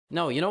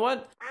No, you know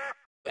what?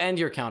 End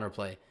your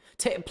counterplay.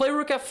 Play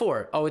rook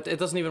f4. Oh, it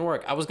doesn't even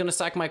work. I was gonna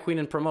sack my queen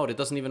and promote. It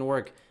doesn't even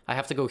work. I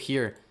have to go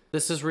here.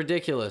 This is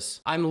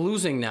ridiculous. I'm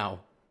losing now.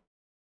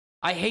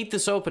 I hate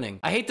this opening.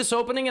 I hate this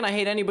opening, and I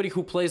hate anybody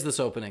who plays this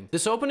opening.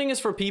 This opening is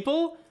for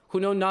people who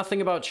know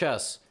nothing about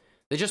chess.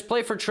 They just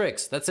play for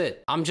tricks. That's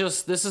it.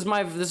 This is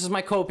my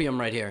copium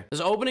right here.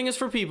 This opening is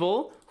for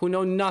people who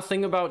know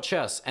nothing about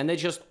chess, and they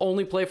just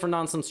only play for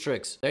nonsense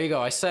tricks. There you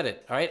go. I said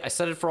it. All right. I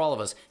said it for all of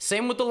us.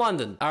 Same with the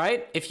London. All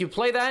right. If you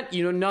play that,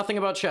 you know nothing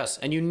about chess,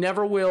 and you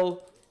never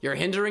will. You're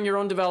hindering your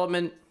own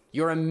development.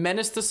 You're a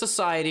menace to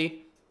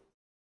society.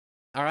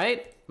 All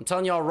right. I'm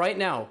telling y'all right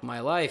now.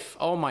 My life.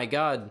 Oh my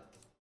God.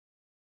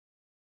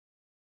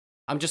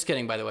 I'm just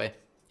kidding, by the way.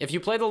 If you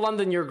play the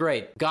London, you're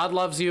great. God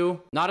loves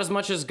you. Not as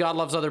much as God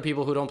loves other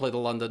people who don't play the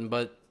London,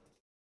 but...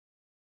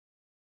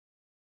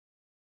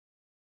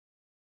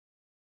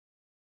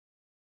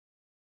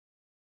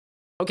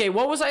 Okay,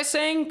 what was I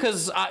saying?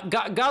 Because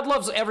God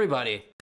loves everybody.